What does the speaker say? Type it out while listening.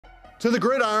To the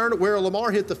gridiron, where Lamar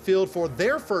hit the field for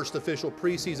their first official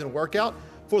preseason workout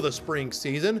for the spring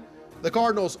season. The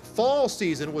Cardinals' fall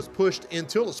season was pushed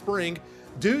until the spring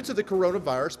due to the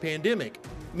coronavirus pandemic,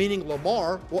 meaning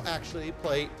Lamar will actually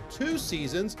play 2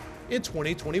 seasons in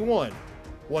 2021.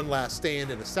 One last stand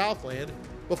in the Southland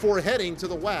before heading to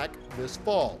the WAC this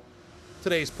fall.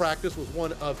 Today's practice was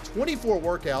one of 24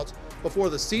 workouts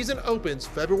before the season opens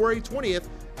February 20th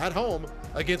at home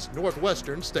against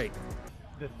Northwestern State.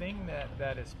 The thing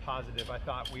that is positive, I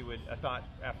thought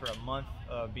after a month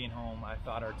of being home, I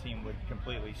thought our team would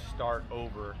completely start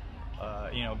over,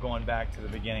 going back to the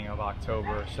beginning of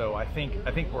October. So I think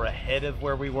we're ahead of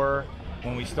where we were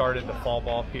when we started the fall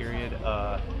ball period,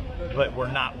 but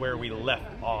we're not where we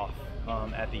left off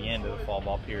at the end of the fall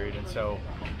ball period. And so,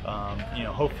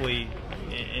 hopefully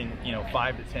in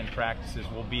 5 to 10 practices,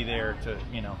 we'll be there to,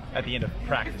 at the end of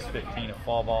practice 15 of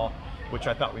fall ball, which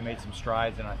I thought we made some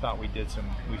strides, and I thought we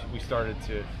started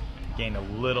to gain a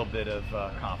little bit of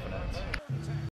confidence.